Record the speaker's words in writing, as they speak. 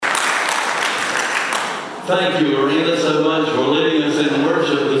Thank you, Arena, so much for leading us in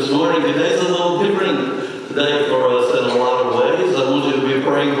worship this morning. Today's a little different today for us in a lot of ways. I want you to be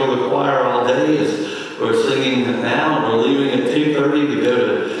praying for the choir all day as we're singing now. We're leaving at 2:30 to go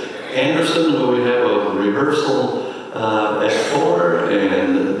to Anderson, where we have a rehearsal at 4,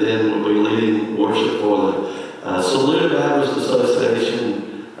 and then we'll be leading worship for the Saluda Baptist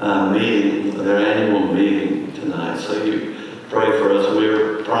Association meeting, their annual meeting tonight. So you pray for us.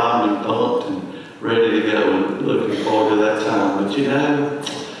 We're primed and pumped and ready to go and looking forward to that time. But you know,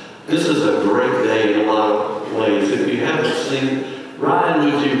 this is a great day in a lot of ways. If you haven't seen,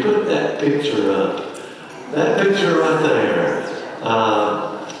 Ryan, would you put that picture up? That picture right there.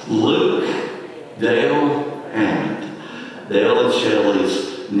 Luke Dale Hammond, Dale and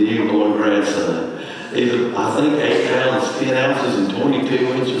Shelley's newborn grandson. He's, I think, 8 pounds, 10 ounces, and 22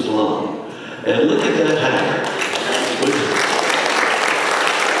 inches long. And look at that hair.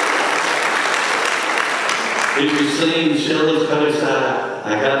 If you've seen Shelley's post,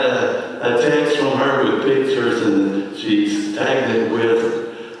 I got a text from her with pictures, and she's tagged it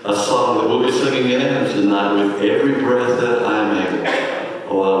with a song that we'll be singing in Anderson tonight, with every breath that I'm able.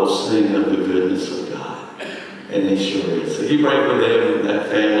 Oh, I will sing of the goodness of God. And he sure is. So you pray for them and that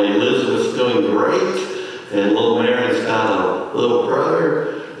family. Elizabeth's doing great, and little Mary's got a little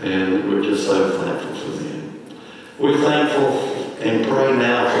brother, and we're just so thankful for them. We're thankful and pray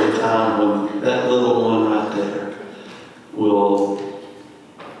now for the time when that little one right there will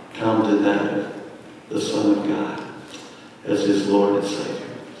come to know the Son of God as his Lord and Savior.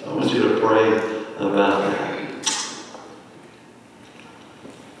 So I want you to pray about that.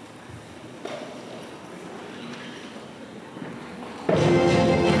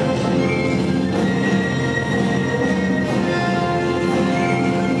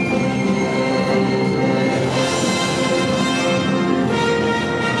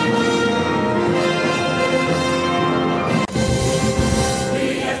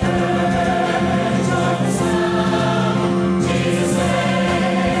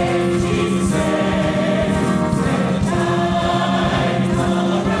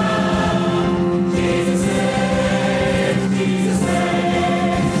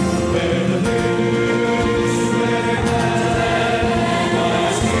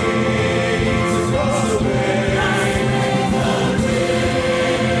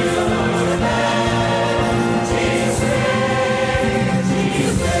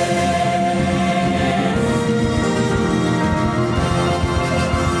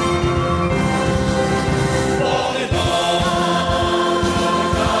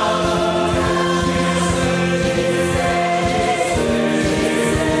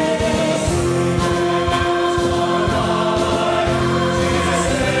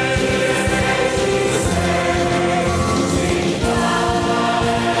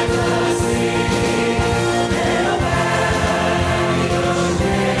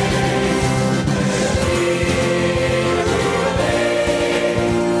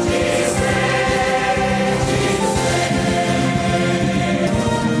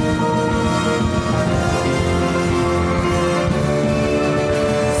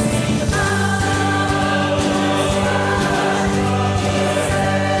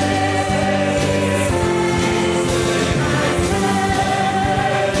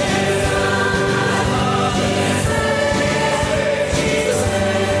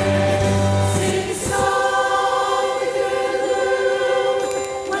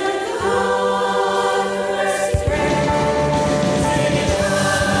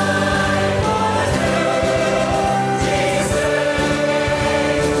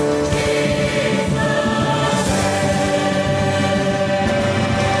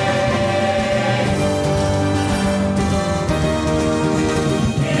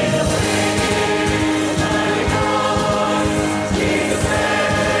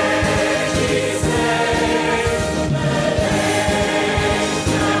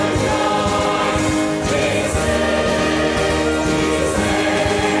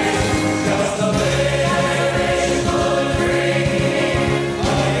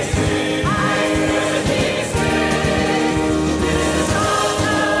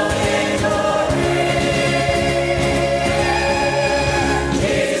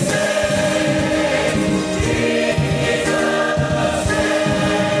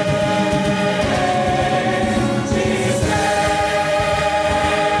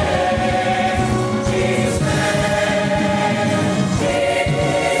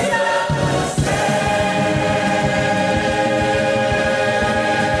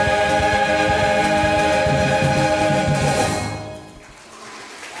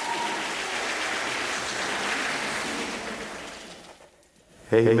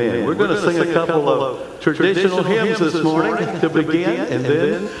 Amen. We're going to sing a couple of traditional hymns this morning to begin, and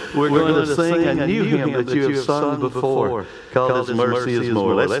then we're going to sing a new hymn that you have sung before called His Mercy is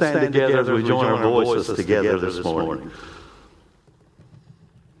More. Let's stand together as we join our voices together this morning.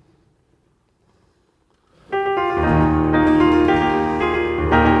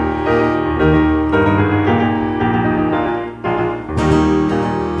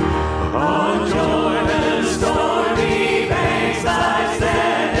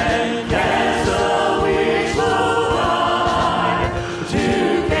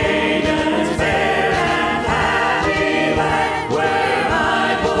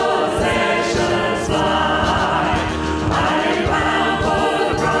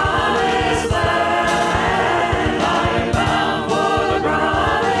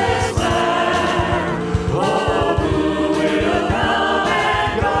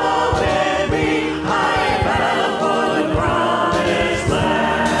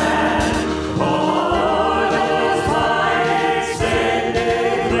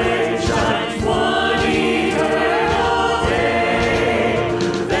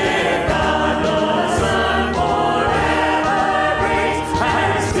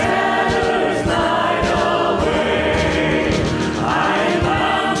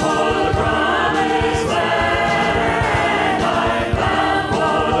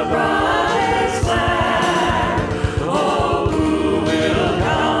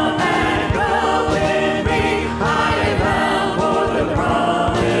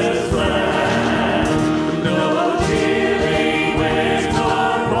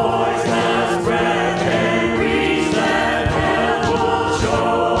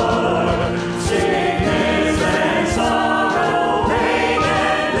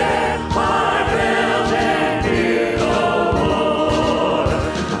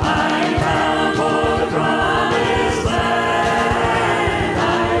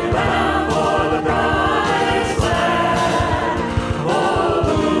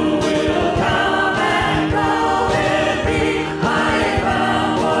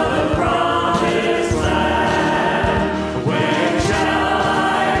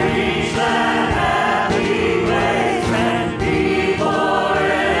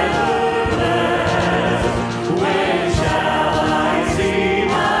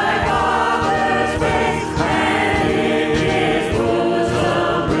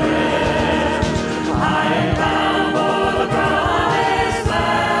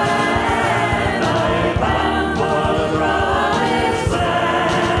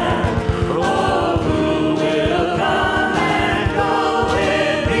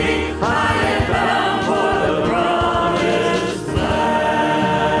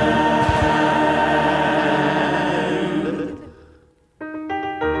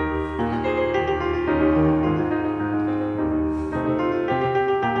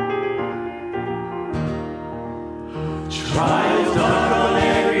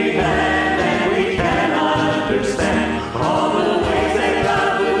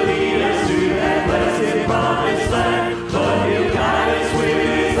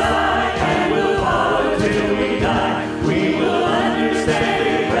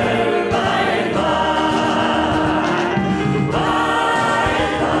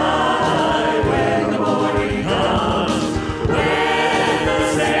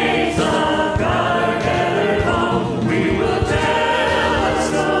 We will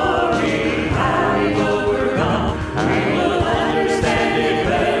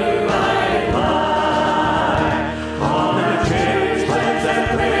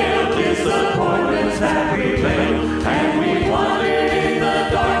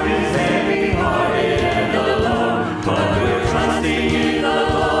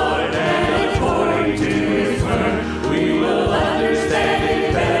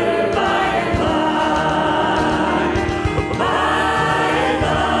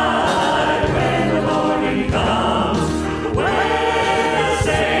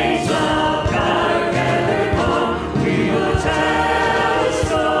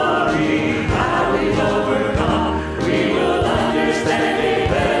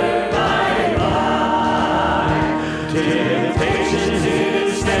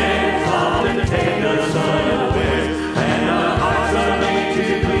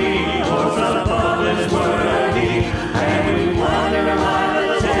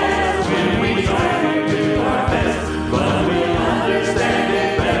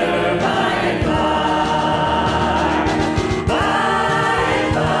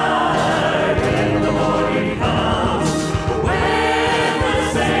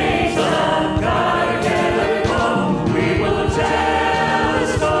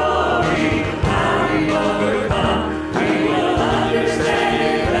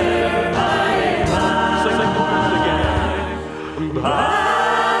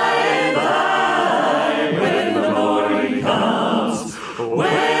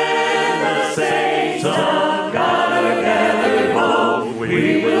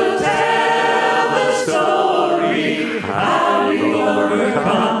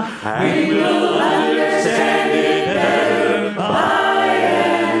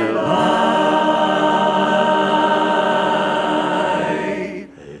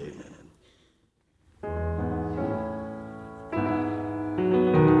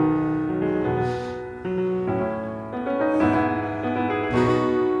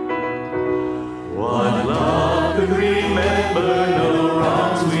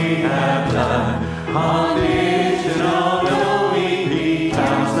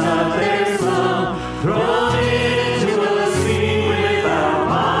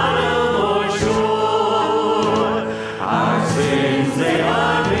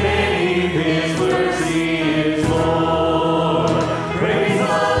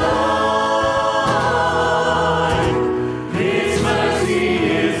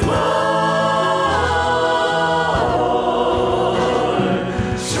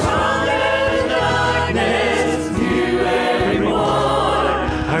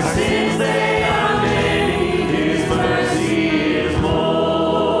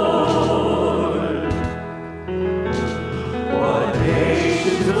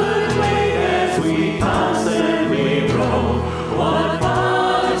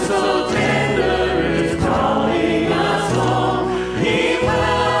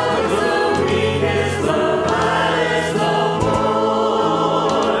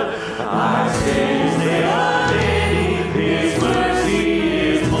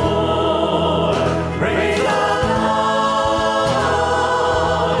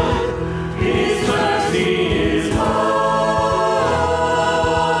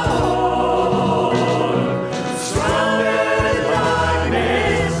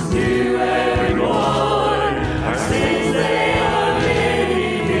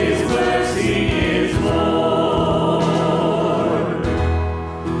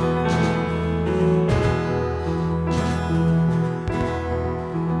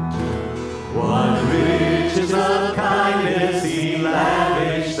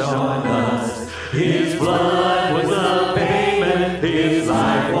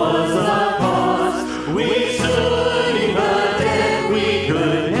life was a cost. We stood in the debt we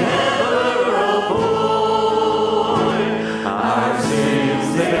could never afford. Our sins,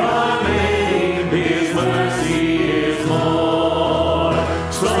 they are many, His mercy is more.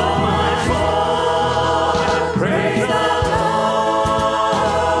 So much more, praise the Lord.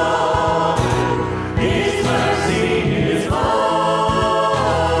 His mercy is more.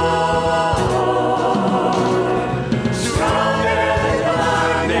 Stronger than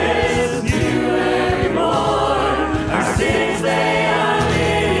darkness, new every morn. Our sins, they are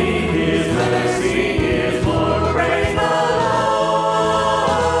many, His mercy is more. Praise the Lord.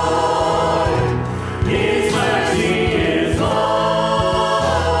 His mercy is more.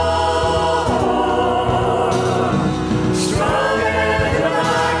 Stronger than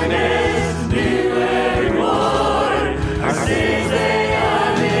darkness, new every morn. Our sins, they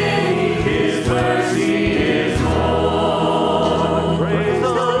are many, His mercy is more. Praise the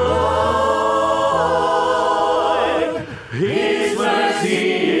Lord. His mercy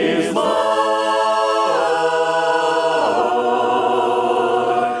is more.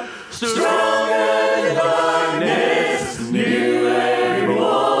 Stronger than darkness, new every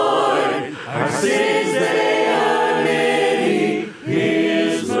morn. Our sins, they are many,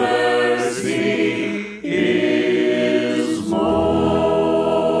 His mercy is more.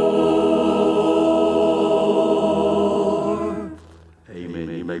 Amen.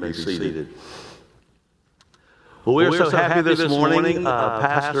 You may be seated. Well, we're so happy this morning.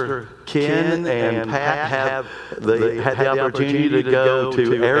 Pastor Ken and Pat had the opportunity to go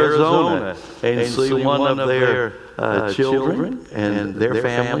to Arizona and see one of their children and their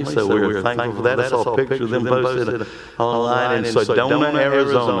family. So we're thankful for that. I saw a picture of them posted online in Sedona,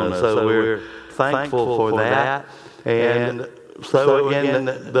 Arizona. So we're thankful for that. And so again,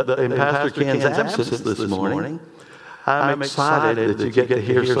 in Pastor Ken's absence this morning, I'm excited that you get to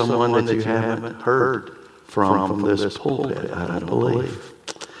hear someone that you haven't heard from this pulpit, I believe.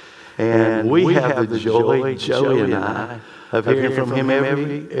 And we have the joy, Joey and I, of hearing from him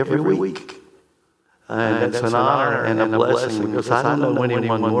every week. And that's an honor and a blessing, because I don't know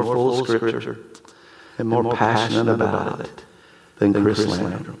anyone more full of Scripture and more passionate about it than Chris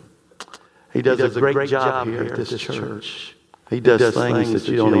Landrum. He does a great job here at this church. He does things that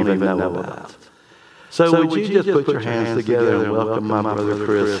you don't even know about. So would you just put your hands together and welcome my brother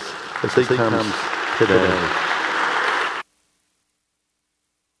Chris as he comes today.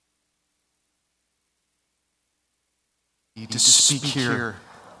 To speak here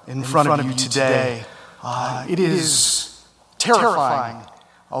in front of you today. It is terrifying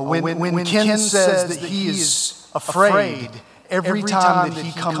when Ken says that he is afraid every time that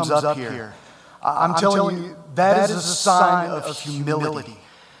he comes up here. I'm telling you, that is a sign of humility.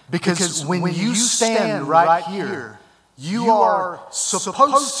 Because when you stand right here, you are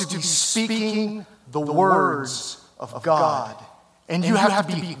supposed to be speaking the words of God. And you have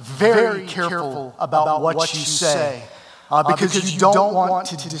to be very careful about what you say. Because you don't want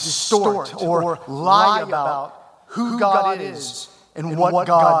to distort or lie about who God is and what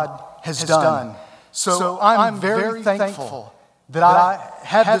God has done. So I'm very thankful that I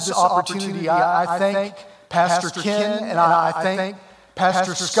had this opportunity. I thank Pastor Ken and I thank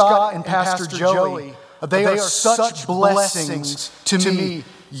Pastor Scott and Pastor Joey. They are such blessings to me.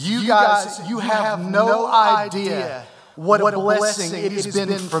 You guys, you have no idea what a blessing it has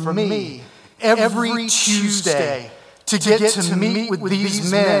been for me every Tuesday to get to meet with these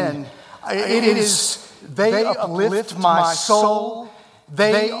men. They uplift my soul.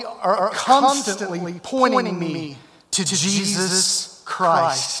 They are constantly pointing me to Jesus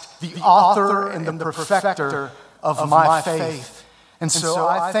Christ, the author and the perfecter of my faith. And so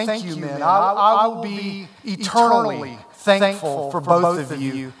I thank you, men. I will be eternally thankful for both of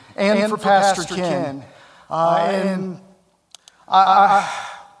you and for Pastor Ken.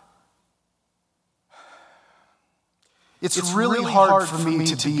 It's really hard for me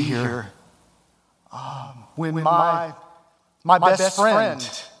to be here when my best friend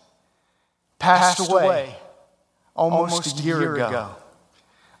passed away almost a year ago.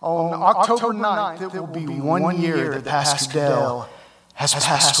 On October 9th, it will be 1 year that Pastor Dale has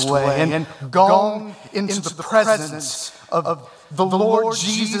passed away and gone into the presence of the Lord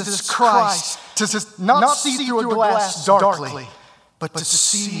Jesus Christ to not see through a glass darkly, but to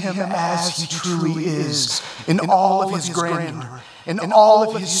see Him as He truly is in all of His grandeur, in all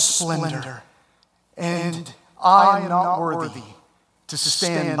of His splendor. And I am not worthy to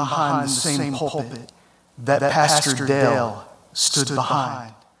stand behind the same pulpit that Pastor Dale stood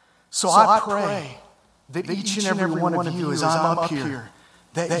behind. So I pray that each and every one of you, as I'm up here,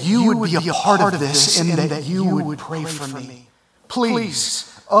 that you would be a part of this and that you would pray for me.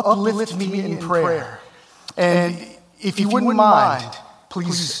 please uplift me in prayer. And if you wouldn't mind,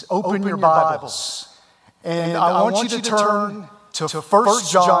 please open your Bibles. And I want you to turn to 1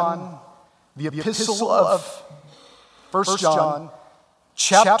 John, the epistle of 1 John,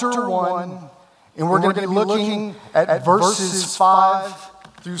 chapter 1, and we're going to be looking at verses 5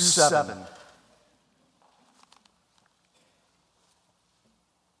 through 7.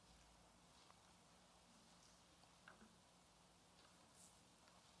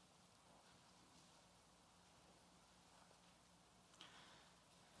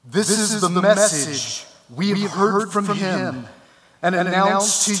 This is the message we have heard from him and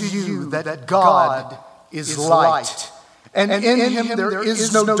announced to you that God is light, and in him there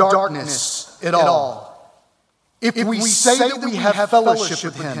is no darkness at all. If we say that we have fellowship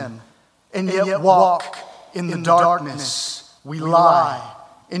with him and yet walk in the darkness, we lie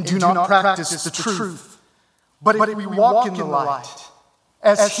and do not practice the truth. But if we walk in the light,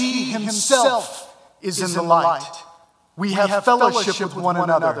 as he himself is in the light, we have fellowship with one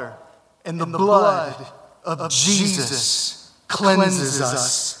another, and the blood of Jesus cleanses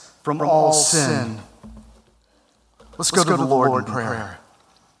us from all sin. Let's go to the Lord in prayer.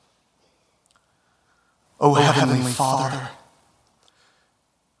 O Heavenly Father,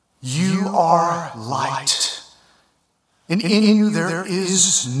 you are light, and in you there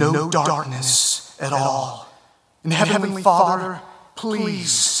is no darkness at all. And Heavenly Father,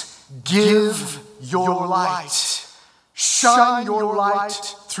 please give your light. Shine your light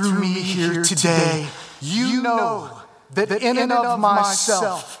through me here today. You know that in and of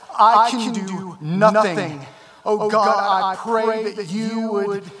myself I can do nothing. Oh God, I pray that you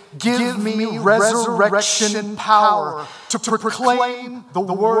would give me resurrection power to proclaim the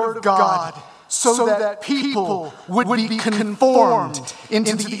word of God so that people would be conformed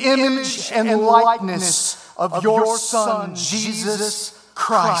into the image and likeness of your Son, Jesus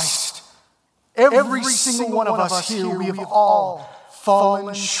Christ. Every single one of us here, we have all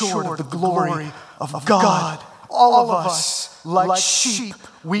fallen short of the glory of God. All of us, like sheep,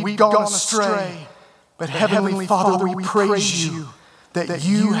 we've gone astray. But Heavenly Father, we praise you that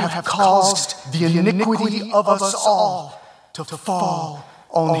you have caused the iniquity of us all to fall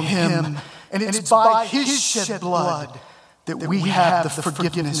on him. And it's by his shed blood that we have the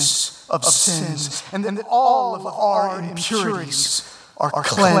forgiveness of sins, and that all of our impurities are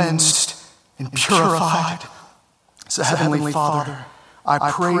cleansed and purified. So Heavenly Father,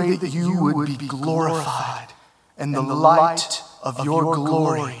 I pray that you would be glorified, and the light of your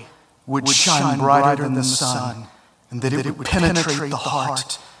glory would shine brighter than the sun, and that it would penetrate the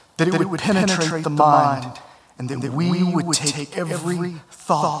heart, that it would penetrate the mind, and that we would take every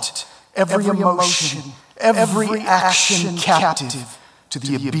thought, every emotion, every action captive to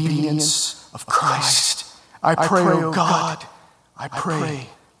the obedience of Christ. I pray, oh God, I pray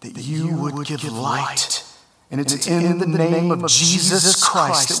that you would give light. And it's in the name of Jesus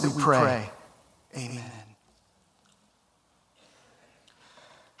Christ that we pray. Amen.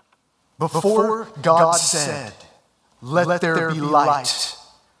 Before God said, "Let there be light,"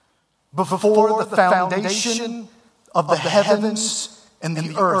 before the foundation of the heavens and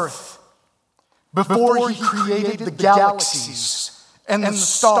the earth, before he created the galaxies and the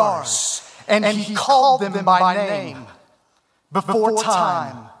stars, and he called them by name, before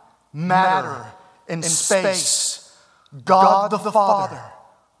time, matter, and space, God the Father,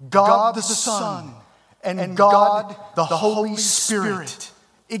 God the Son, and God the Holy Spirit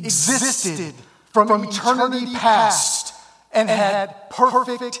existed from eternity past and had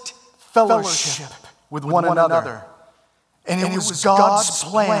perfect fellowship with one another. And it was God's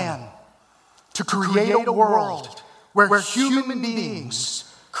plan to create a world where human beings,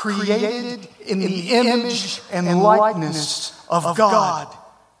 created in the image and likeness of God,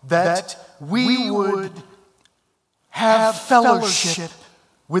 that we would have fellowship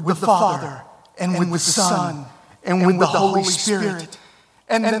with the Father and with the Son and with the Holy Spirit,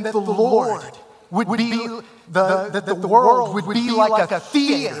 and that the Lord would be that the world would be like a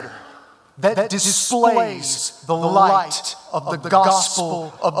theater that displays the light of the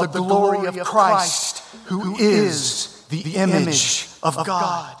gospel of the glory of Christ, who is the image of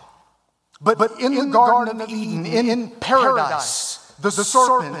God. But in the Garden of Eden, in paradise, the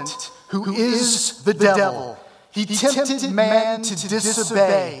serpent, who is the devil, he tempted man to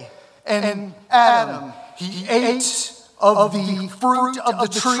disobey. And Adam, he ate of the fruit of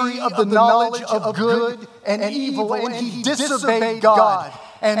the tree of the knowledge of good and evil, and he disobeyed God.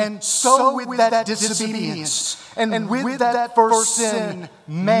 And so with that disobedience, and with that first sin,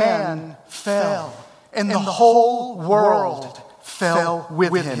 man fell, and the whole world fell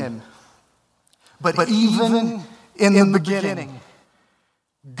with him. But even in the beginning,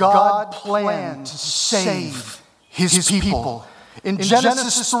 God planned to save his people. In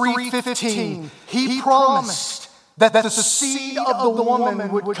Genesis 3:15, he promised that the seed of the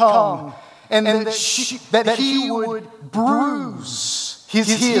woman would come and that he would bruise his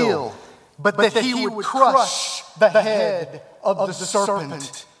heel, but that he would crush the head of the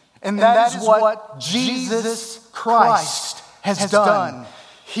serpent. And that is what Jesus Christ has done.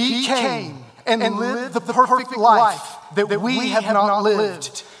 He came and lived the perfect life that we have not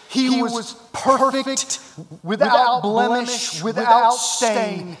lived. He was perfect, without blemish, without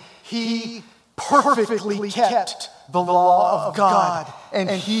stain. He perfectly kept the law of God, and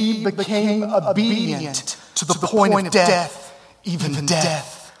he became obedient to the point of death, even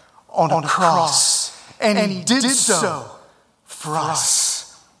death on a cross. And he did so for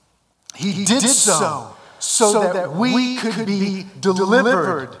us. He did so that we could be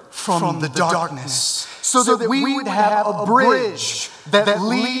delivered from the darkness, so that we would have a bridge that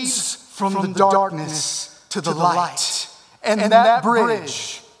leads from the darkness to the light. And that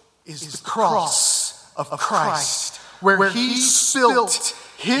bridge is the cross of Christ, where he spilt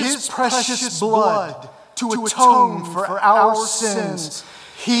his precious blood to atone for our sins.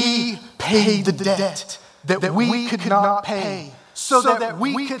 He paid the debt that we could not pay, so that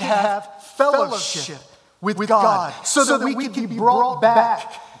we could have fellowship with God, so that we could be brought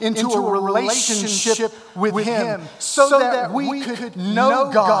back into a relationship with him, so that we could know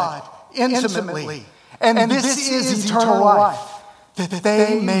God intimately. And this is eternal life, that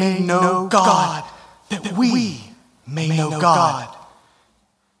they may know God, that we may know God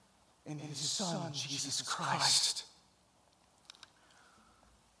in his Son, Jesus Christ.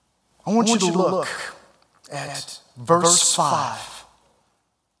 I want you to look at verse 5.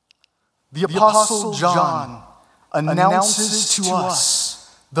 The Apostle John announces to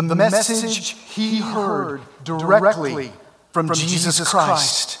us the message he heard directly from Jesus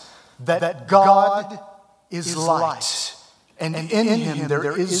Christ, that God is light, and in him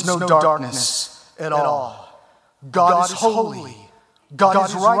there is no darkness at all. God is holy, God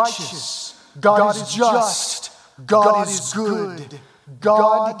is righteous, God is just, God is good,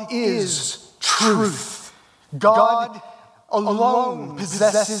 God is truth. God alone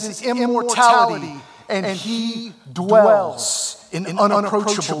possesses immortality, and he dwells in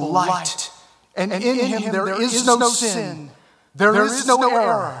unapproachable light. And in him there is no sin, there is no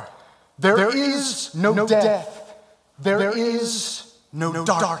error, there is no death, there is no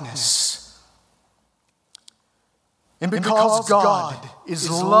darkness. And because God is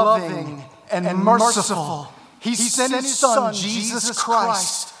loving and merciful, he sent his Son, Jesus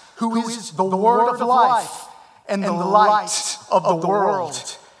Christ, who is the Word of life and the light of the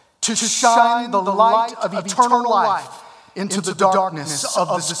world, to shine the light of eternal life into the darkness of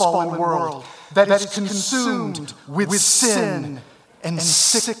this fallen world that is consumed with sin and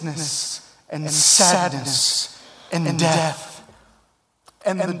sickness and sadness and death.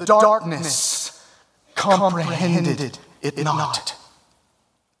 And the darkness comprehended it not.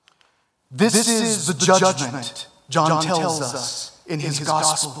 This is the judgment, John tells us in his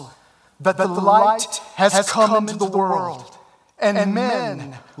gospel, that the light has come into the world, and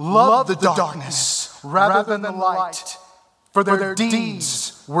men love the darkness rather than the light, for their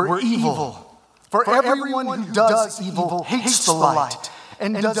deeds were evil. For everyone who does evil hates the light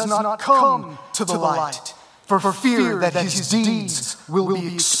and does not come to the light, for fear that his deeds will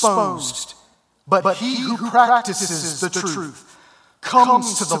be exposed. But he who practices the truth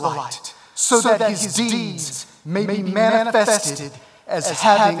comes to the light, so that his deeds may be manifested as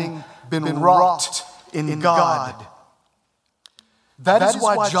having been wrought in God. That is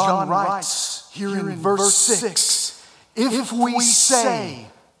why John writes here in verse 6, if we say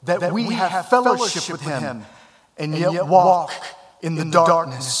that we have fellowship with him and yet walk in the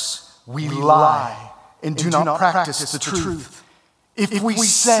darkness, we lie and do not practice the truth. If we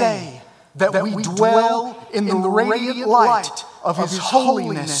say that we dwell in the radiant light of his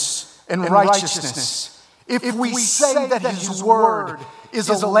holiness and righteousness, if we say that his word is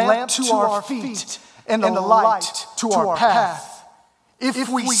a lamp to our feet and a light to our path, if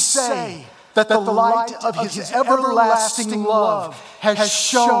we say that the light of his everlasting love has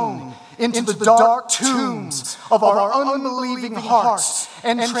shone into the dark tombs of our unbelieving hearts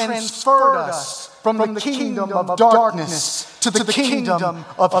and transferred us from the kingdom of darkness to the kingdom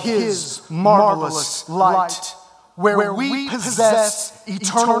of his marvelous light, where we possess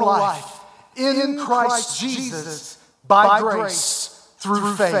eternal life in Christ Jesus by grace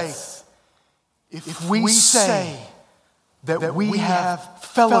through faith. If we say that we have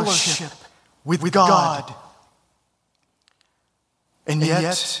fellowship with God, and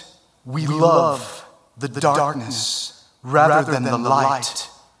yet we love the darkness rather than the light,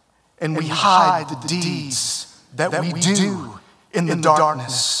 and we hide the deeds that we do in the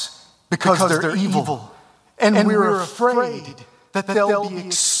darkness because they're evil. And we're afraid that they'll be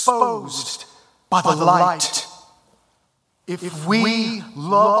exposed by the light. If we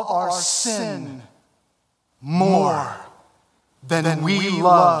love our sin more than we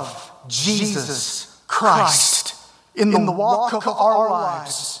love Jesus Christ in the walk of our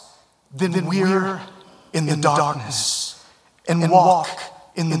lives, then we're in the darkness and walk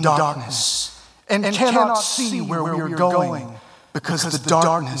in the darkness and cannot see where we're going because the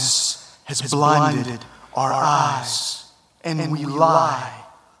darkness has blinded our eyes, and we lie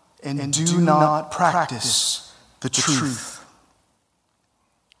and do not practice the truth.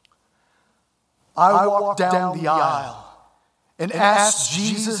 I walked down the aisle and asked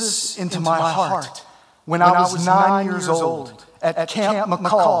Jesus into my heart when I was 9 years old at Camp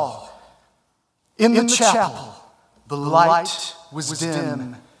McCall. In the chapel, the light was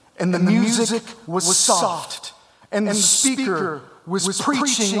dim and the music was soft, and the speaker was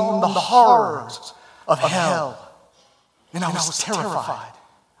preaching on the horrors of hell. And I was terrified.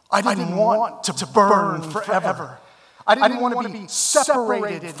 I didn't want to burn forever. I didn't want to be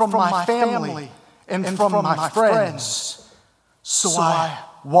separated from my family and from my friends. So I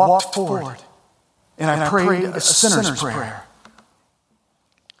walked forward and I prayed a sinner's prayer.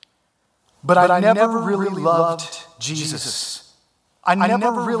 But I never really loved Jesus. I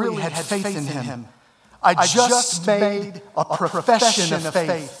never really had faith in him. I just made a profession of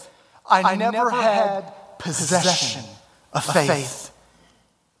faith. I never had possession of faith.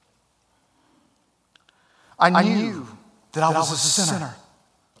 I knew that I was a sinner,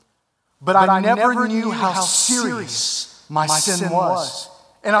 but I never knew how serious my sin was.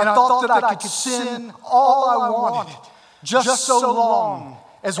 And I thought that I could sin all I wanted, just so long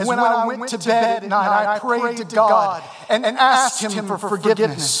as when I went to bed at night, I prayed to God and asked him for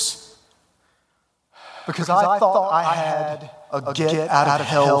forgiveness. Because I thought I had a get out of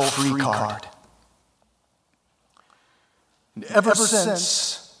hell free card. Ever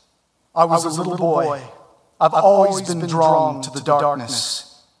since I was a little boy, I've always been drawn to the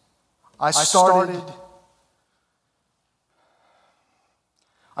darkness. I started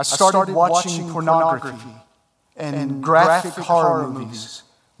watching pornography and graphic horror movies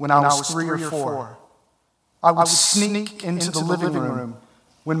when I was 3 or 4. I would sneak into the living room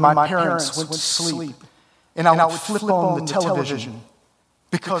when my parents went to sleep, and I would flip on the television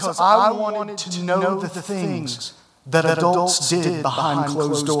because I wanted to know the things that adults did behind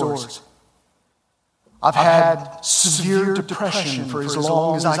closed doors. I've had severe depression for as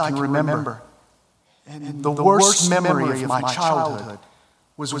long as I can remember. And the worst memory of my childhood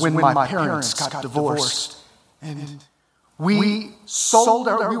was when my parents got divorced. And we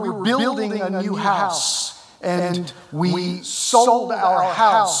were building a new house. And we sold our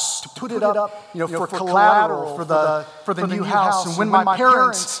house to put it up, for collateral for the new house. And when my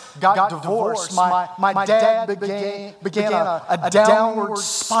parents got divorced, my dad began a downward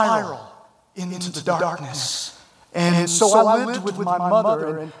spiral into the darkness. And so I lived with my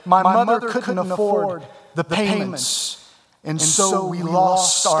mother, and my mother couldn't afford the payments. And so we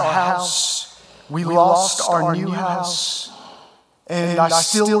lost our house. We lost our new house. And I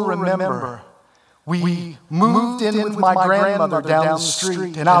still remember we moved in with my grandmother down the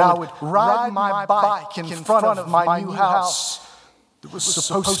street, and I would ride my bike in front of my new house. It was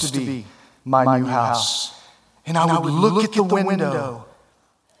supposed to be my new house. And I would look at the window,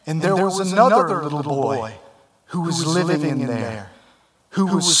 and there was another little boy who was living in there, who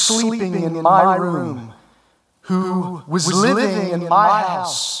was sleeping in my room, who was living in my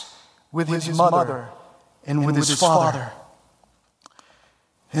house with his mother and with his father.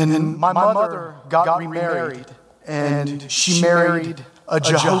 And my mother got remarried, and she married a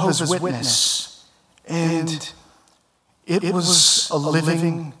Jehovah's Witness. And it was a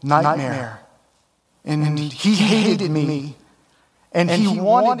living nightmare. And he hated me, and he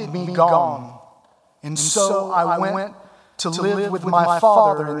wanted me gone. And so I went to live with my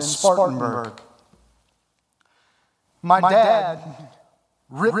father in Spartanburg. My dad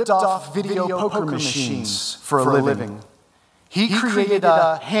ripped off video poker machines for a living. He created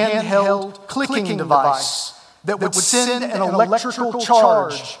a handheld clicking device that would send an electrical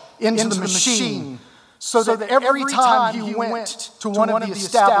charge into the machine so that every time he went to one of the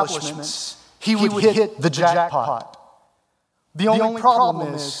establishments, he would hit the jackpot. The only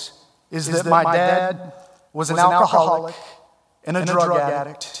problem is that my dad was an alcoholic and a drug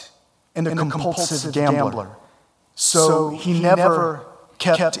addict and a compulsive gambler. So he never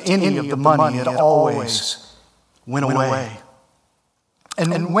kept any of the money. It always went away.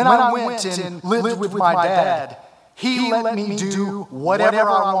 And when I went and lived with my dad, He let me do whatever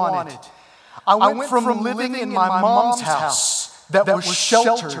I wanted. I went from living in my mom's house that was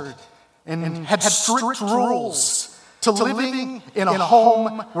sheltered and had strict rules to living in a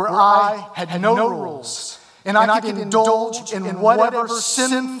home where I had no rules. And I could indulge in whatever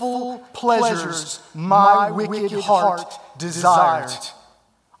sinful pleasures my wicked heart desired.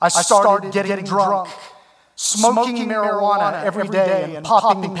 I started getting drunk, smoking marijuana every day and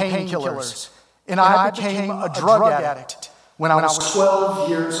popping painkillers. And I became a drug addict when I was 12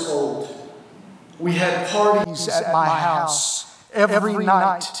 years old. We had parties at my house every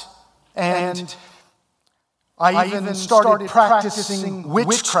night. And I even started practicing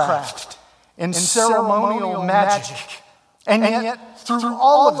witchcraft and ceremonial magic. And yet, through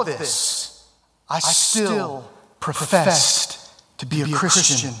all of this, I still professed to be a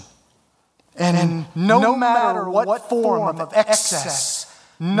Christian. And no matter what form of excess,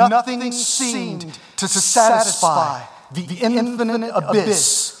 nothing seemed to satisfy the infinite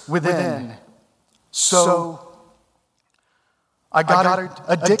abyss within. So I got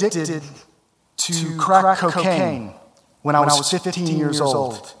addicted to crack cocaine when I was 15 years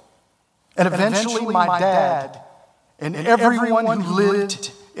old. And eventually my dad and everyone who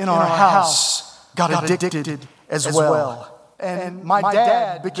lived in our house got addicted as well. And my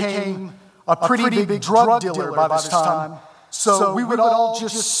dad became a pretty big drug dealer by this time. So we would all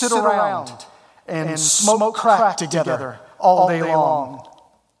just sit around and smoke crack together all day long.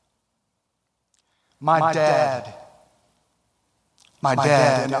 My dad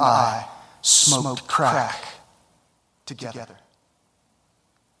and I smoked crack together.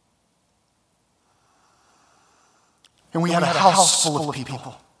 And we had a house full of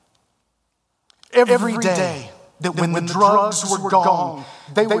people. Every day that when the drugs were gone,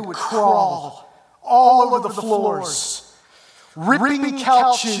 they would crawl all over the floors, ripping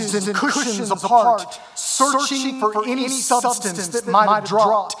couches and cushions apart, searching for any substance that might have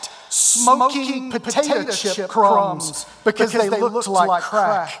dropped, smoking potato chip crumbs because they looked like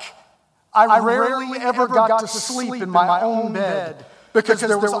crack. I rarely ever got to sleep in my own bed because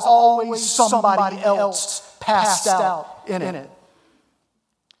there was always somebody else passed out in it.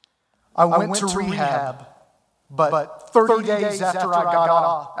 I went to rehab, but 30 days after I got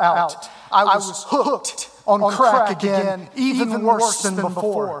out, I was hooked on crack again, even worse than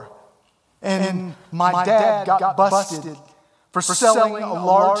before. And my dad got busted for selling a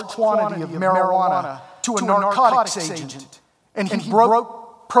large quantity of marijuana to a narcotics agent, and he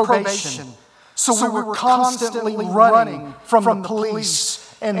broke probation. So we were constantly running from the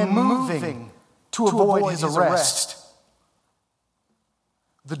police and moving to avoid his arrest.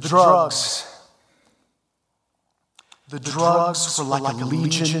 The drugs were like a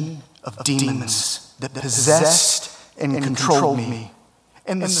legion of demons that possessed and controlled me.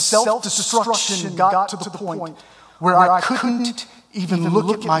 And the self-destruction got to the point where I couldn't even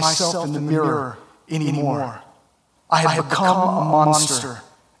look at myself in the mirror anymore. I had become a monster,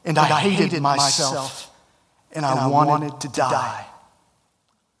 and I hated myself, and I wanted to die.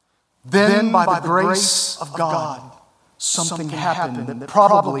 Then, by the grace of God, something happened that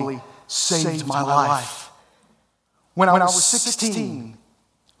probably saved my life. When I was 16,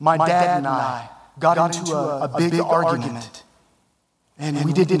 my dad and I got into a big argument. And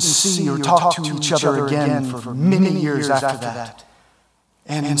we didn't see or talk to each other again for many years after that.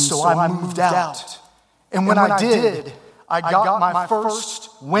 And so I moved out. And when I did, I got my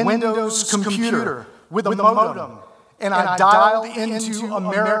first Windows computer with a modem. And I dialed into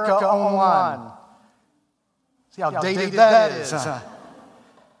America Online. See how dated that is, huh?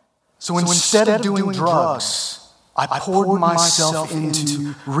 So instead of doing drugs, I poured myself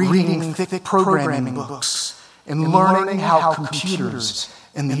into reading thick programming books and learning how computers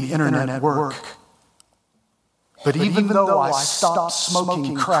and the internet work. But even though I stopped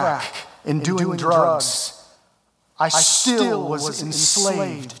smoking crack and doing drugs, I still was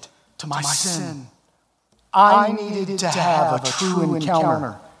enslaved to my sin. I needed to have a true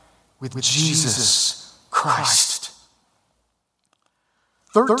encounter with Jesus Christ.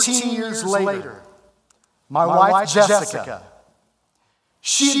 13 years later, my wife Jessica,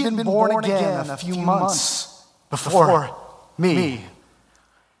 she had been born again a few months before me,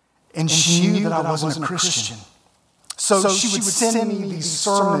 and she knew that I wasn't a Christian. So she would send me these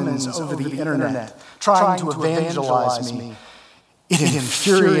sermons over the internet, trying to evangelize me. It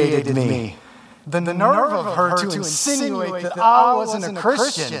infuriated me. The nerve of her to insinuate that I wasn't a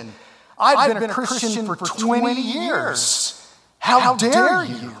Christian. I'd been a Christian for 20 years. How dare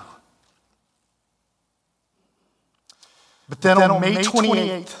you? But then on May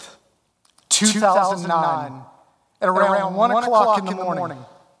 28th, 2009, at around 1 o'clock in the morning,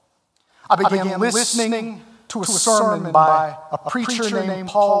 I began listening to a sermon by a preacher named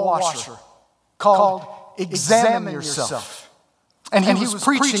Paul Washer called Examine Yourself. And he was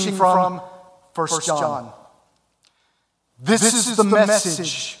preaching from 1 John. This is the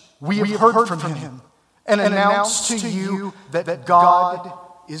message we have heard from him and announced to you that God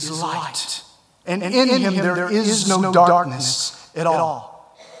is light, and in him there is no darkness at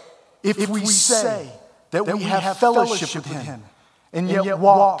all. If we say that we have fellowship with him and yet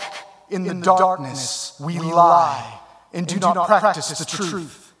walk in the darkness, we lie and do not practice the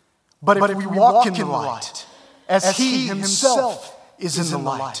truth. But if we walk in the light, as he himself is in the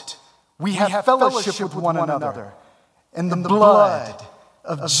light, we have fellowship with one another. And the blood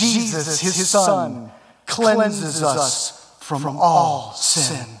of Jesus, his Son, cleanses us from all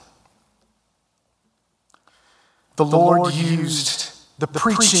sin. The Lord used the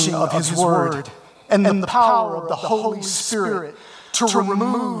preaching of his word and the power of the Holy Spirit to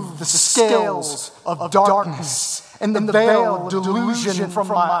remove the scales of darkness and the veil of delusion from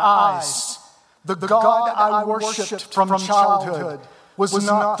my eyes. The God I worshipped from childhood was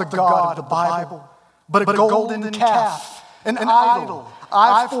not the God of the Bible, but a golden calf, an idol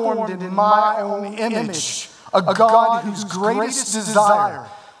I formed in my own image, a God whose greatest desire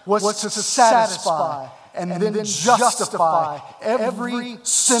was to satisfy and then justify every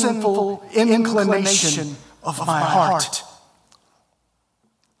sinful inclination of my heart.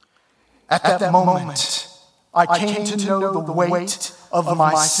 At that moment, I came to know the weight of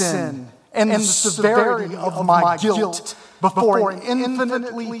my sin and the severity of my guilt before an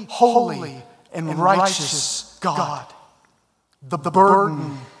infinitely holy and righteous God. The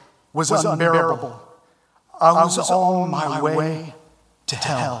burden was unbearable. I was on my way to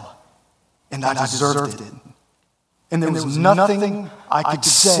hell, and I deserved it. And there was nothing I could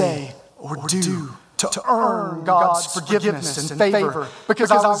say or do to earn God's forgiveness and favor,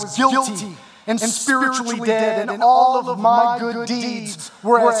 because I was guilty and spiritually dead, and all of my good deeds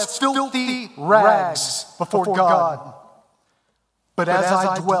were as filthy rags before God. But as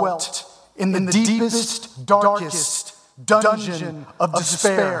I dwelt in the deepest, darkest dungeon of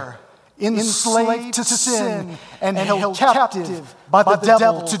despair, enslaved to sin and held captive by the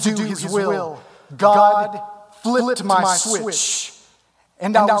devil to do his will, God flipped my switch,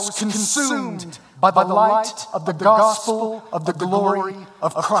 and I was consumed by the light of the gospel of the glory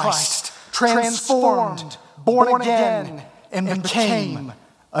of Christ, transformed, born again, and became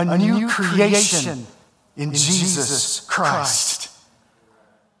a new creation in Jesus Christ.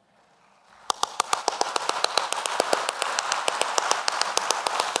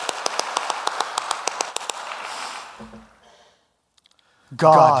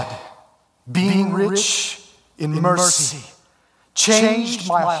 God, being rich in mercy, changed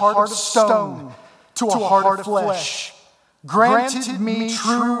my heart of stone to a heart of flesh, granted me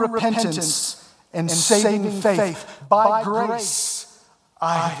true repentance and saving faith. By grace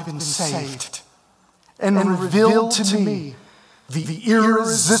I have been saved, and revealed to me the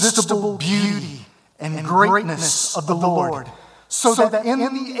irresistible beauty and greatness of the Lord, so that in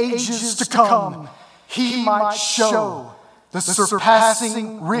the ages to come he might show the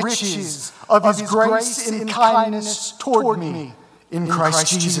surpassing riches of his grace and kindness toward me in Christ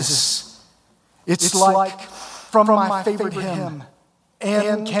Jesus. It's like, from my favorite hymn,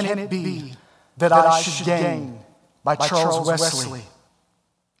 "And Can It Be That I Should Gain," by Charles Wesley.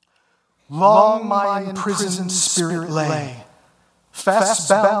 Long my imprisoned spirit lay, fast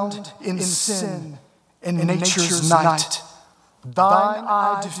bound in sin and nature's night. Thine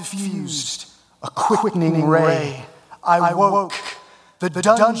eye diffused a quickening ray. I woke, the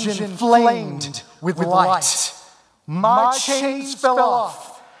dungeon flamed with light. My chains fell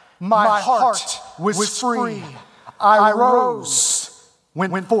off, my heart was free. I rose,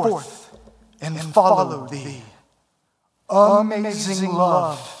 went forth, and followed thee. Amazing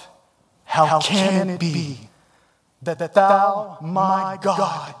love, how can it be that thou, my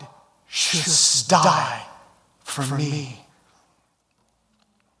God, shouldst die for me?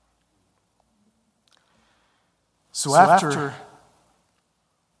 So after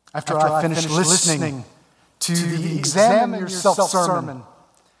I finished listening to the Examine Yourself sermon,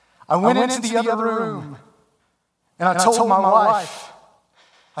 I went into the other room and I told my wife,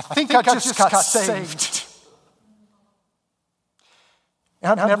 I think I just got saved.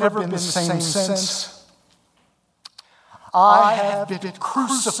 And I've never been the same since. I have been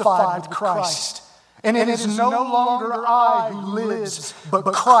crucified with Christ, and it is no longer I who lives,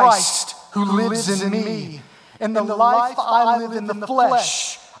 but Christ who lives in me. And the life I live in the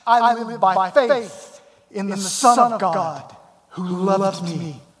flesh, I live by faith in the Son of God, who loved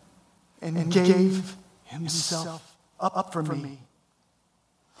me and gave himself up for me.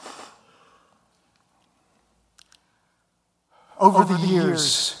 over the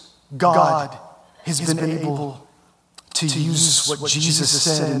years, God has been able to use what Jesus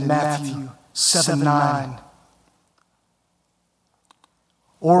said in Matthew 7:9.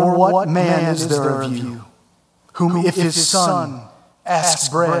 Or what man is there of you, whom if his son asks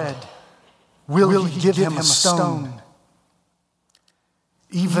bread, will he give him a stone?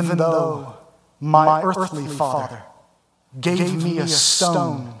 Even though my earthly father gave me a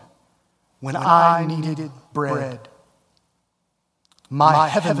stone when I needed bread, my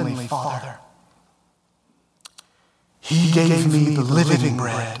heavenly Father, he gave me the living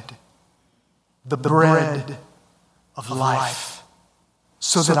bread, the bread of life,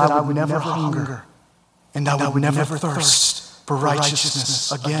 so that I would never hunger and I would never thirst for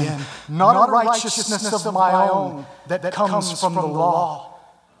righteousness again. Not a righteousness of my own that comes from the law.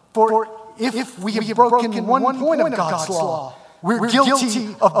 For if we have broken one point of God's law, we're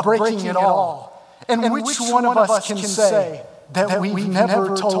guilty of breaking it all. And which one of us can say that we've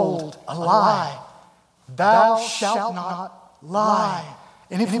never told a lie? Thou shalt not lie.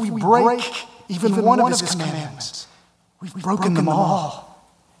 And if we break even one of his commandments, we've broken them all.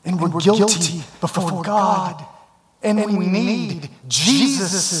 And we're guilty before God. And we need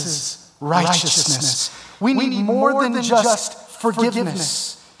Jesus' righteousness. We need more than just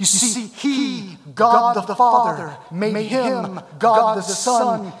forgiveness. You see, he, God the Father, made him, God the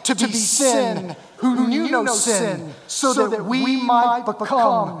Son, to be sin, who knew no sin, so that we might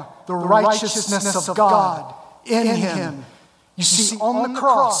become the righteousness of God in him. You see, on the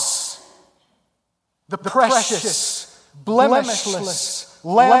cross, the precious, blemishless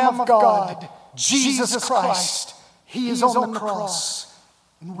Lamb of God, Jesus Christ, he is on the cross,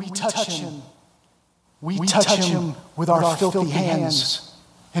 and we touch him. We touch him with our filthy hands,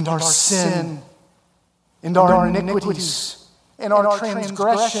 and our sin, and our iniquities, and our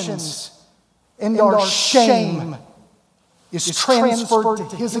transgressions, and our shame is transferred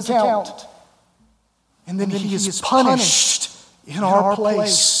to his account. And then he is punished in our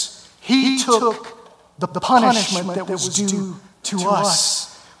place. He took the punishment that was due to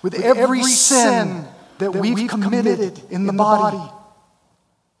us with every sin that we've committed in the body.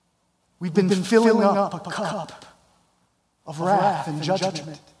 We've been filling up a cup of wrath and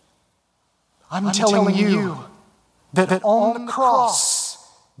judgment. I'm telling you that on the cross,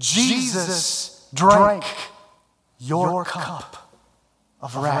 Jesus drank your cup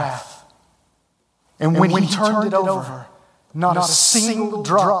of wrath. And when he turned it over, not a single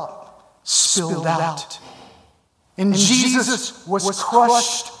drop spilled out. And Jesus was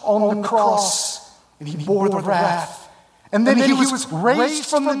crushed on the cross, and he bore the wrath. And then he was raised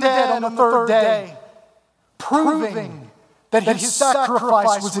from the dead on the third day, proving that his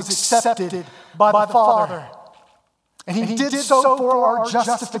sacrifice was accepted by the Father. And he did so for our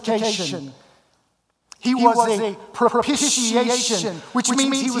justification. He was a propitiation, which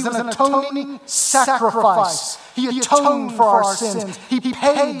means he was an atoning sacrifice. He atoned for our sins. He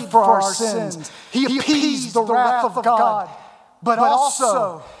paid for our sins. He appeased the wrath of God. But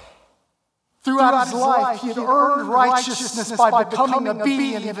also, throughout his life, he had earned righteousness by becoming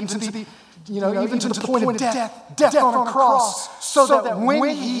obedient even to the point of death on a cross, so that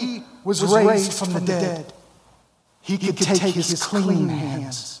when he was raised from the dead, he could take his clean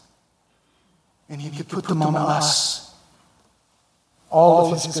hands and he could put them on us.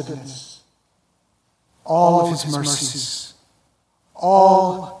 All of his goodness, all of his mercies,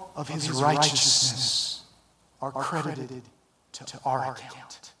 all of his righteousness are credited to our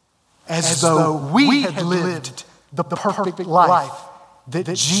account, as though we had lived the perfect life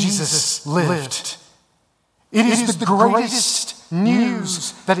that Jesus lived. It is the greatest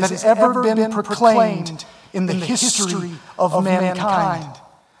news that has ever been proclaimed in the history of mankind,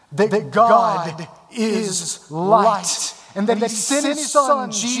 that God is light, and that he sent his Son,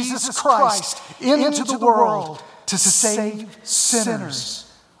 Jesus Christ, into the world to save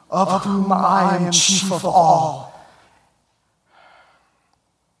sinners, of whom I am chief of all.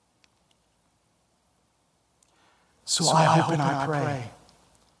 So I hope and I pray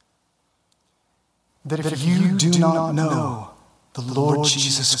that if you do not know the Lord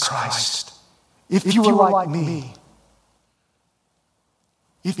Jesus Christ, if you are like me,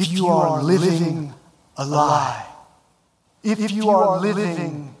 if you are living a lie, if you are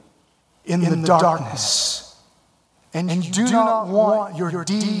living in the darkness, and you do not want your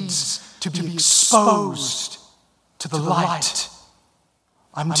deeds to be exposed to the light,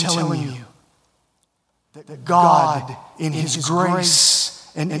 I'm telling you that God, in his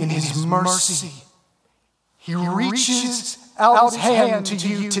grace and in his mercy, he reaches out his hand to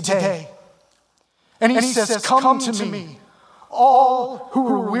you today. And he says, "Come to me, all who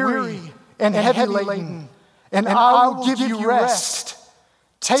are weary and heavy laden, and I will give you rest.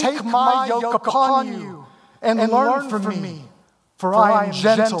 Take my yoke upon you and learn from me, for I am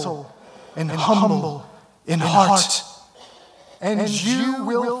gentle and humble in heart, and you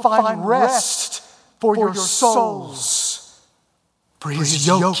will find rest for your souls. For his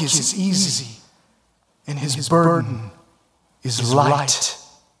yoke is easy, and his burden is light.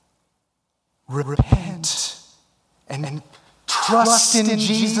 Repent and trust in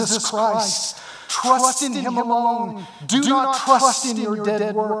Jesus Christ. Trust in him alone. Do not trust in your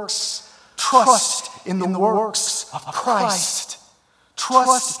dead works. Trust in the works of Christ.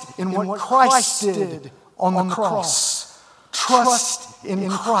 Trust in what Christ did on the cross. Trust in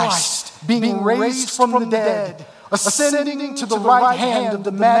Christ being raised from the dead, ascending to the right hand of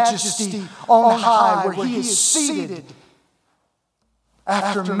the Majesty on high, where he is seated,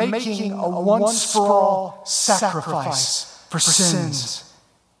 after making a once-for-all sacrifice for sins.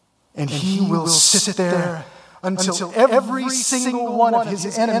 And he will sit there until every single one of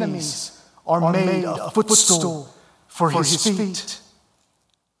his enemies are made a footstool for his feet.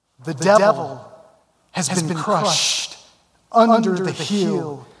 The devil has been crushed under the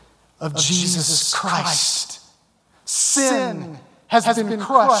heel of Jesus Christ. Sin has been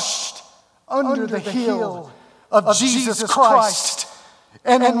crushed under the heel of Jesus Christ.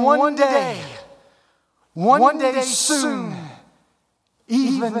 And one day soon,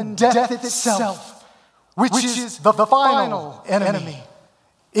 even death itself, which is the final enemy,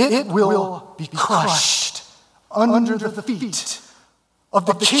 it will be crushed under the feet of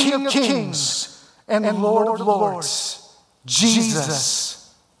the King of Kings and Lord of Lords,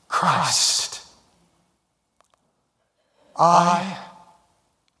 Jesus Christ. I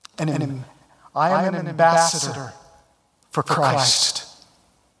am an ambassador for Christ.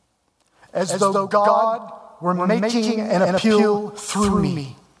 As though God were making an appeal through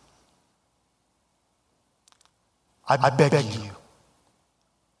me. I beg you.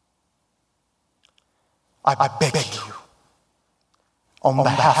 I beg you, on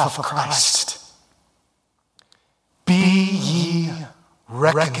behalf of Christ, be ye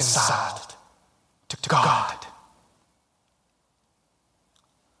reconciled to God.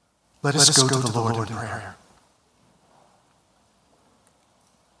 Let us go to the Lord in prayer.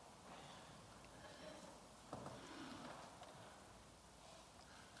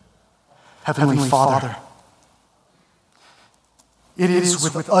 Heavenly Father, it is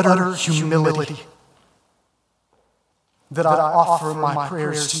with utter humility that I offer my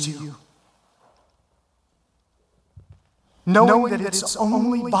prayers to you, knowing that it's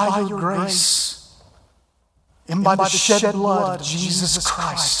only by your grace and by the shed blood of Jesus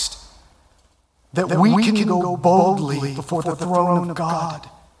Christ that we can go boldly before the throne of God,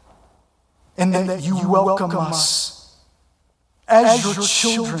 and that you welcome us as your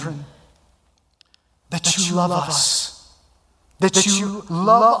children, that you love us, that you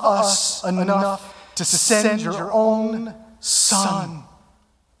love us enough to send your own Son,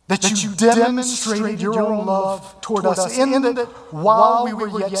 that you demonstrated your own love toward us, in that while we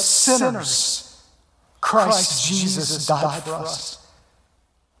were yet sinners, Christ Jesus died for us.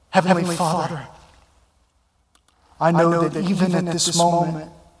 Heavenly Father, I know that even at this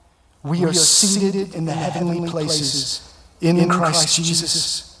moment, we are seated in the heavenly places in Christ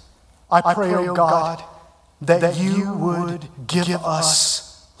Jesus. I pray, O God, that you would give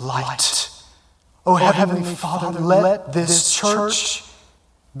us light. O Heavenly Father, let this church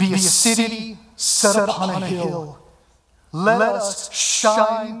be a city set upon a hill. Let us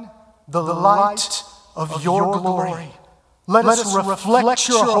shine the light of your glory. Let us reflect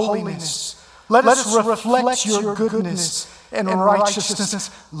your holiness. Let us reflect your goodness and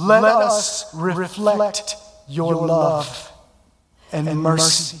righteousness. Let us reflect your love and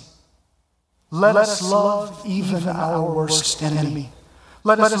mercy. Let us love even our worst enemy.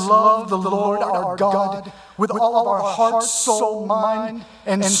 Let us love the Lord our God with all of our heart, soul, mind,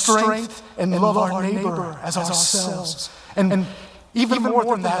 and strength, and love our neighbor as ourselves. And even more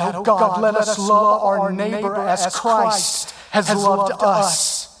than that, oh God, let us love our neighbor as Christ has loved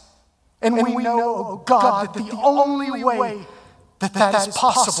us. And we know, oh God, that the only way that is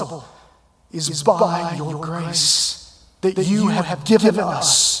possible is by your grace, that you have given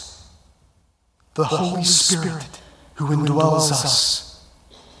us the Holy Spirit who indwells us.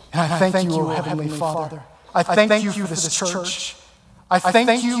 And I thank you, O Heavenly Father. I thank you for this church. I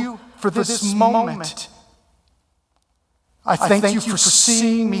thank you for this moment. I thank you for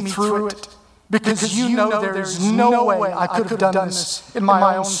seeing me through it, because you know there's no way I could have done this in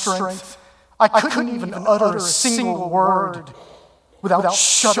my own strength. I couldn't even utter a single word without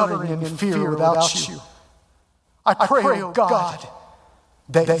shuddering in fear without you. I pray, O God,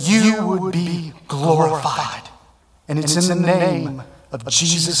 that you would be glorified. And it's in the name of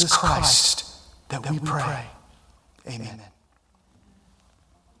Jesus Christ that we pray. Amen.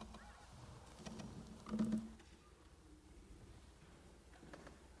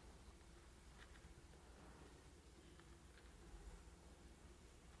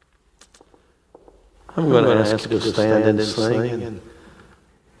 I'm going to ask you to stand and sing. And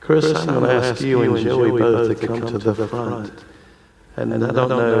Chris, I'm going to ask you and Joey both to come to the front. And I don't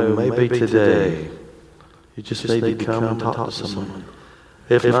know, maybe today you just need to come and talk to someone.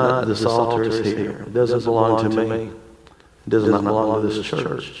 If not, this altar is here. It doesn't belong to me. It does not belong to this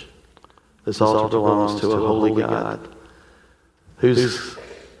church. This altar belongs to a holy God who's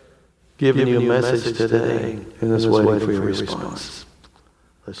giving you a message today and is waiting for your response.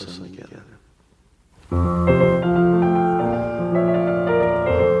 Let's sing together.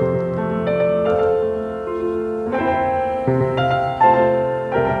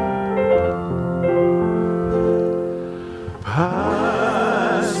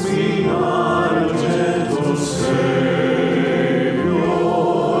 Pass me on, gentle Savior,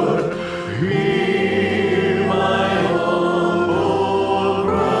 hear my humble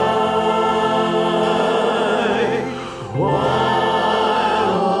cry. While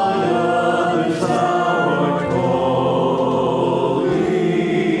on others thou art calling,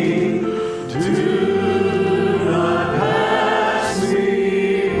 do not pass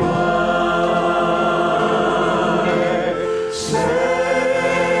me by.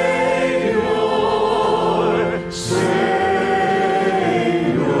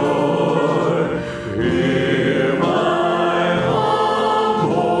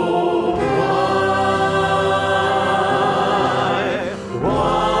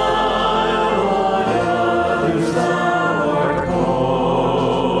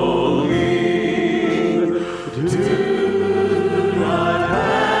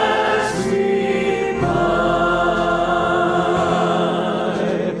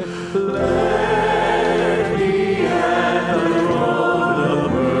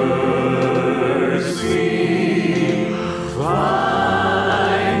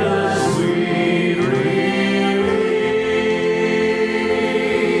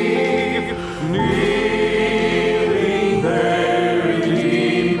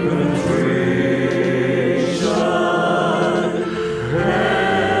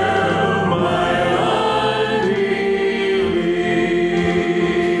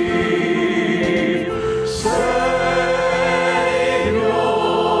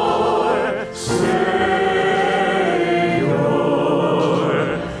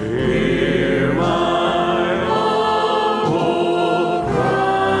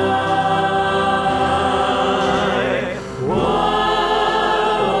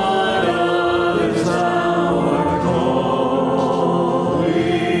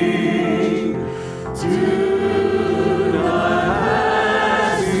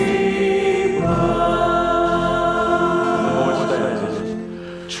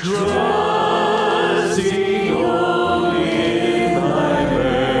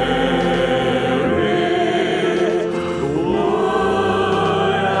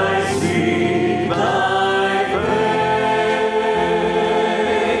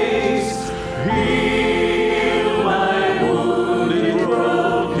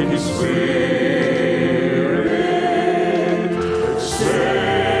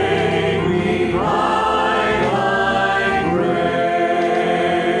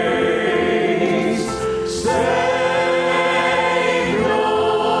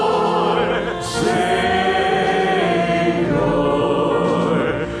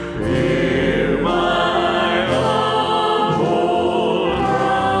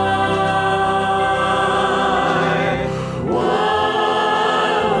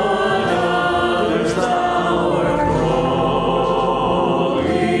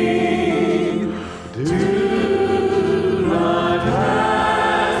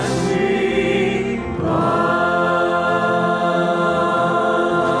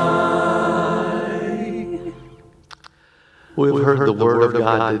 We've heard the Word of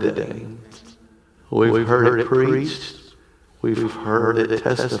God today. We've heard it preached. We've heard it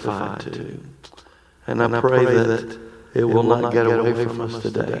testified to. And I pray that it will not get away from us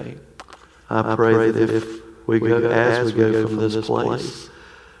today. I pray that if we go, as we go from this place,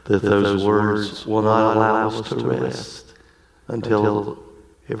 that those words will not allow us to rest until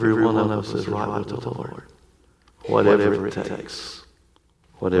every one of us is right with the Lord. Whatever it takes.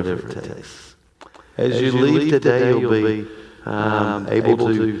 Whatever it takes. As you leave today, you'll be able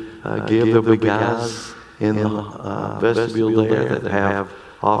to give. There'll be guys in the vestibule there that have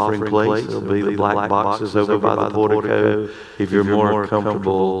offering plates. There'll be the black boxes over by the portico if you're more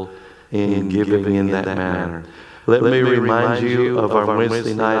comfortable in giving in that manner. Let me remind you of our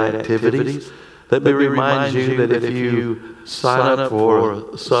Wednesday night activities. Let me remind you that if you sign up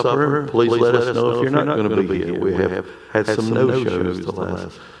for supper, please let us know if you're not going to be here. We have had some no-shows the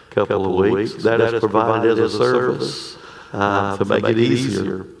last couple of weeks. That is provided as a service to make it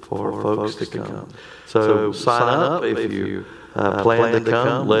easier for folks to come. So sign up if you plan to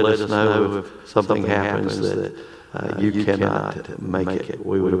come. Let us know if something happens that you cannot make it.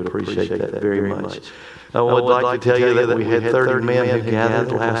 We would appreciate that very much. I would like to tell you that we had 30 men who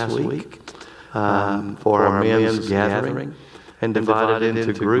gathered last week for our men's gathering and divided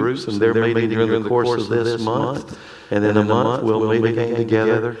into groups, and they're meeting during the course of this month. And in a month, we'll meet again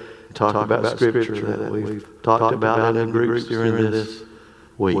together and talk about Scripture that we've talked about in groups during this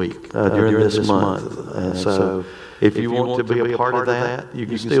week, during this month. And so if you want to be a part of that, you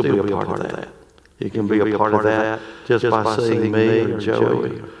can still be a part of that. You can be a part of that just by seeing me or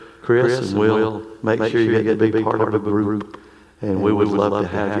Joey or Chris, and we'll make sure you get to be part of a group. And we would love to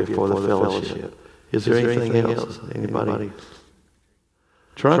have you for the fellowship. Is there anything else? Anybody?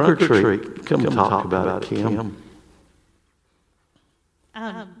 Trunk or treat? Come talk about it, Kim.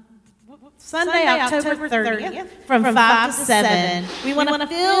 Sunday, October 30th, from 5 to 7, we want to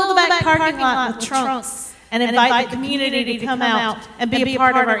fill the back parking lot with trunks and invite the community to come out and be a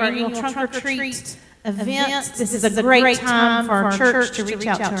part of our annual Trunk or Treat event. This is a great time for our church to reach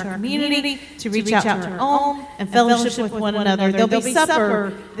out to our community, to reach out to our own, and fellowship with one another. There'll be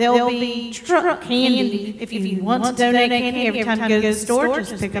supper, there'll be trunk candy. If you want to donate candy, every time you go to the store,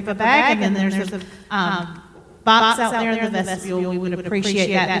 just pick up a bag, and then there's a box out there in the vestibule. We would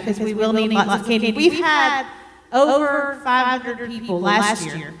appreciate that because we will need lots of candy. We've had over 500 people last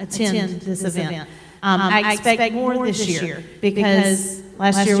year attend this event. I expect more this year because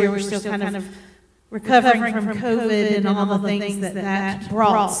last year we were still kind of recovering from COVID and all the things that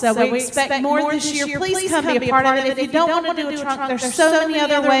brought. So we expect more this year. Please come be a part of it. If you don't want to do a trunk, there's so many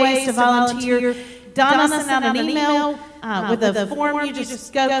other ways to volunteer. Donna sent out an email with a form. You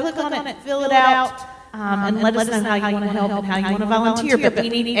just go click on it, fill it out, and let us know how you want to help and how you want to volunteer. But we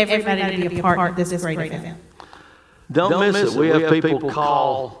need everybody to be a part of this great event. Don't miss it. We have people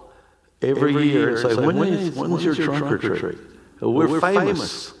call every year and say, when's your trunk or treat? We're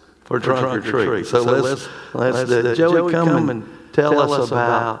famous for trunk or treat. So let's let Joey come and tell us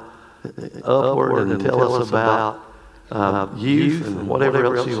about Upward and tell us about youth and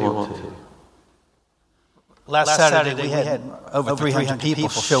whatever else you want to. Last Saturday we had over 300 people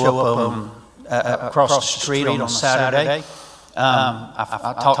show up across the street on Saturday.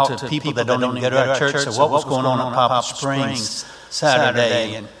 I talked to people that don't even go to our church, so what was going on at Poplar Springs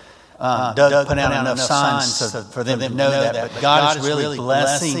Saturday, and Doug put out enough signs for them to know that. But God is really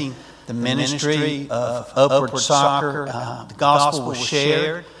blessing the ministry of Upward Soccer. The gospel was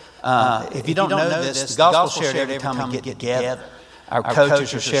shared. If you don't know this, the gospel is shared every time we get together. Our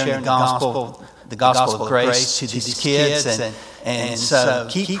coaches are sharing the gospel of grace to these kids, and so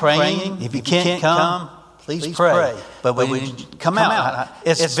keep praying. If you can't come, please pray. But when you come out,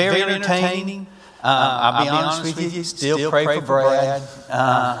 it's very entertaining. I'll be honest with you, still pray for Brad.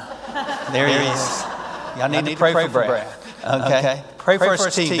 There he is. Y'all need to pray for Brad. Okay? Pray for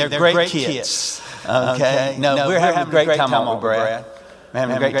his team. They're great kids. Okay? No, we're having a great time on with Brad. We're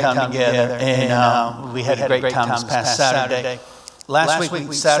having a great time together. And we had a great time this past Saturday. Last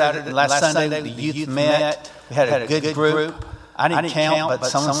Sunday, the youth met. We had a good group. I didn't count, but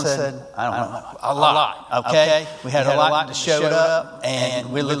someone said, I don't know, a lot. Okay? We had a lot that showed up,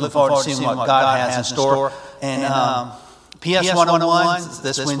 and we're looking forward to seeing what God has in store. And PS 101 is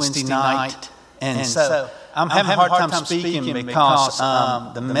this Wednesday night. And so I'm having a hard time speaking because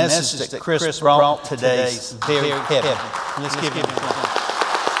the message that Chris brought today is very heavy. Let's give him a applause.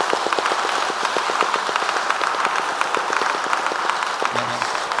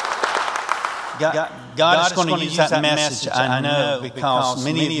 God is going to use that message, I know, because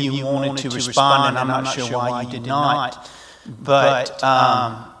many of you wanted to respond, and I'm not sure why you did not. But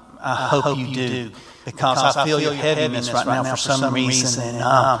I hope you do, because I feel your heaviness right now for some reason, and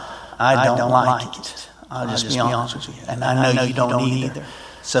I don't like it. I'll just be honest with you. And I know you don't either.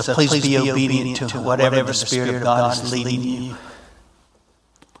 So please be obedient to whatever the Spirit of God is leading you.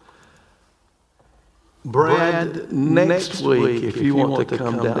 Brad, next week, if you want to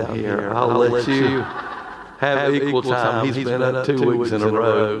come down here, I'll let you have equal time. He's been up 2 weeks in a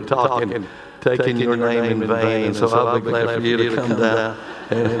row talking, taking your name in vain, so I'll be glad for you to come down.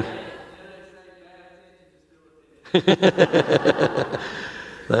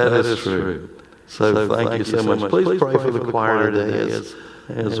 That is true. So thank you so much. Please pray for the choir today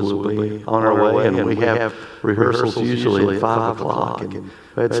as we'll be on our way, and we have rehearsals usually at 5 o'clock. And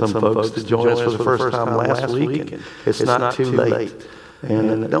we had some folks to join us for the first time last week, and it's not too late.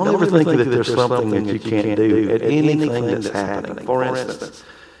 And don't ever think that there's something that you can't do at anything that's happening. For instance,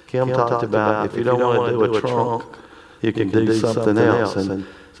 Kim talked about if you don't want to do a trunk, you can do something else. And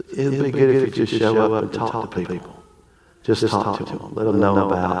it'd be good if you just show up and talk to people. Just talk to them. Let them know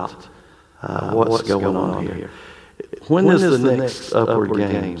about what's going on here. When is the next Upward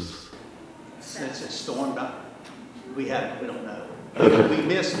Games? Since it stormed up, we don't know. Okay. We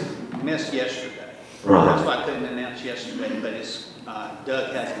missed yesterday. Right. That's why I couldn't announce yesterday, but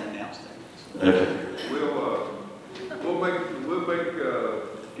Doug hasn't announced it. Okay. We'll make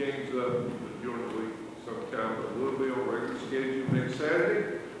games up during the week sometime, but we'll be on regular schedule next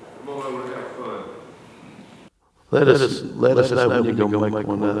Saturday. Come on over and have fun. Let us know when you're going to make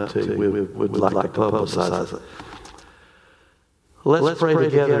one up too. We'd like to publicize it. Let's pray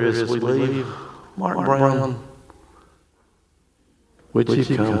together as we leave. Mark Brown, would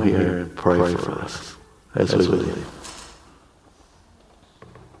you come here and pray for us as we leave?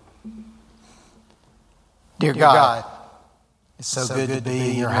 Dear God, it's so good to be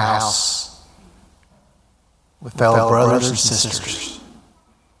in your house with fellow brothers and sisters.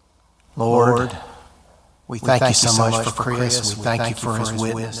 Lord, we thank you so much for Chris. We thank you for his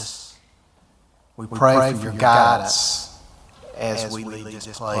witness. We pray for your guidance as we leave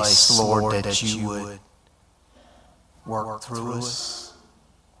this place, Lord, that you would work through us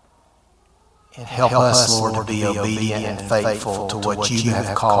and help us, Lord, to be obedient and faithful to what you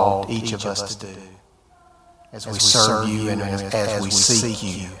have called each of us to do as we serve you and as we seek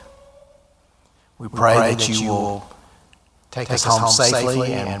you. We pray that you will take us home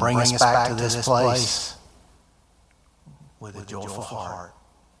safely and bring us back to this place with a joyful heart,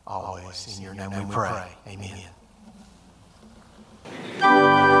 always. In your name we pray. Amen.